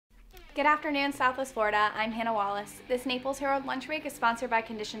Good afternoon, Southwest Florida. I'm Hannah Wallis. This Naples Herald Lunch Break is sponsored by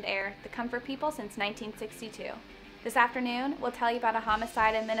Conditioned Air, the comfort people since 1962. This afternoon, we'll tell you about a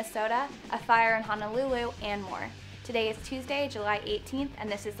homicide in Minnesota, a fire in Honolulu, and more. Today is Tuesday, July 18th, and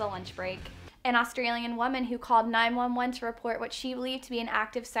this is the lunch break. An Australian woman who called 911 to report what she believed to be an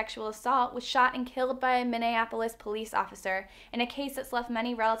active sexual assault was shot and killed by a Minneapolis police officer in a case that's left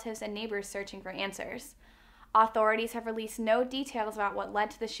many relatives and neighbors searching for answers. Authorities have released no details about what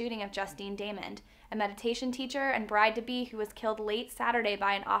led to the shooting of Justine Damond, a meditation teacher and bride-to-be who was killed late Saturday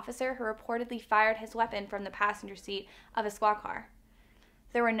by an officer who reportedly fired his weapon from the passenger seat of a squad car.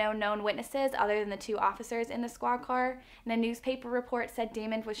 There were no known witnesses other than the two officers in the squad car, and a newspaper report said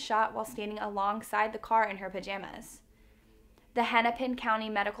Damond was shot while standing alongside the car in her pajamas. The Hennepin County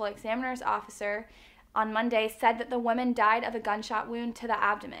Medical Examiner's officer on Monday said that the woman died of a gunshot wound to the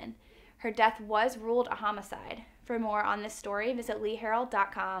abdomen. Her death was ruled a homicide. For more on this story, visit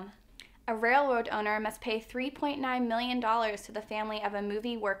leeherald.com. A railroad owner must pay $3.9 million to the family of a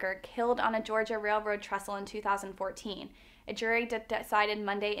movie worker killed on a Georgia railroad trestle in 2014. A jury decided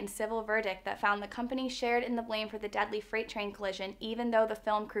Monday in civil verdict that found the company shared in the blame for the deadly freight train collision, even though the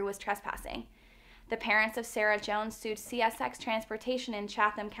film crew was trespassing. The parents of Sarah Jones sued CSX Transportation in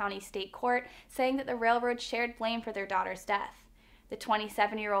Chatham County State Court, saying that the railroad shared blame for their daughter's death. The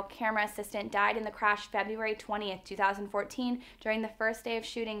 27-year-old camera assistant died in the crash February 20th, 2014, during the first day of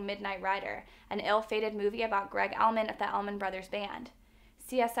shooting Midnight Rider, an ill-fated movie about Greg Allman of the Allman Brothers Band.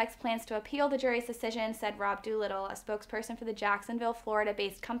 CSX plans to appeal the jury's decision, said Rob Doolittle, a spokesperson for the Jacksonville,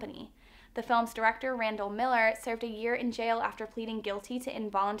 Florida-based company. The film's director, Randall Miller, served a year in jail after pleading guilty to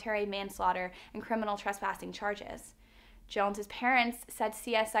involuntary manslaughter and criminal trespassing charges. Jones's parents said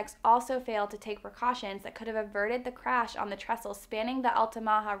CSX also failed to take precautions that could have averted the crash on the trestle spanning the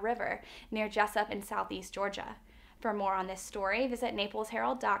Altamaha River near Jessup in southeast Georgia. For more on this story, visit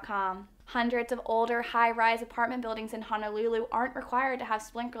naplesherald.com. Hundreds of older high-rise apartment buildings in Honolulu aren't required to have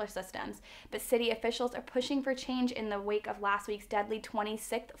sprinkler systems, but city officials are pushing for change in the wake of last week's deadly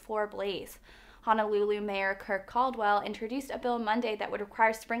 26th floor blaze. Honolulu Mayor Kirk Caldwell introduced a bill Monday that would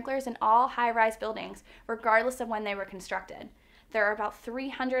require sprinklers in all high-rise buildings, regardless of when they were constructed. There are about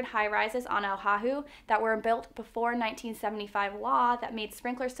 300 high-rises on Oahu that were built before 1975 law that made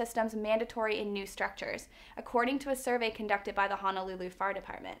sprinkler systems mandatory in new structures, according to a survey conducted by the Honolulu Fire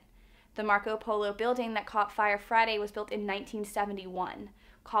Department. The Marco Polo building that caught fire Friday was built in 1971.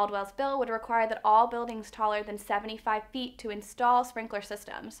 Caldwell's bill would require that all buildings taller than 75 feet to install sprinkler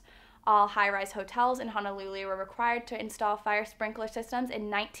systems. All high-rise hotels in Honolulu were required to install fire sprinkler systems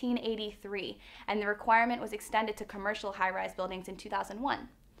in 1983, and the requirement was extended to commercial high-rise buildings in 2001.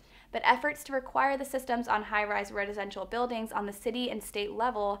 But efforts to require the systems on high-rise residential buildings on the city and state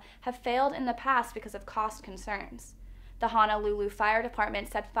level have failed in the past because of cost concerns. The Honolulu Fire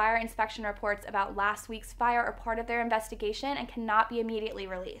Department said fire inspection reports about last week's fire are part of their investigation and cannot be immediately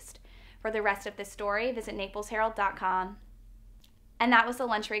released. For the rest of this story, visit naplesherald.com. And that was the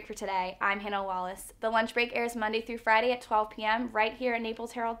lunch break for today. I'm Hannah Wallis. The lunch break airs Monday through Friday at 12 p.m. right here at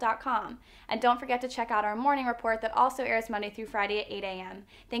naplesherald.com. And don't forget to check out our morning report that also airs Monday through Friday at 8 a.m.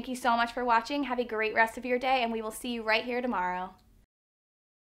 Thank you so much for watching. Have a great rest of your day, and we will see you right here tomorrow.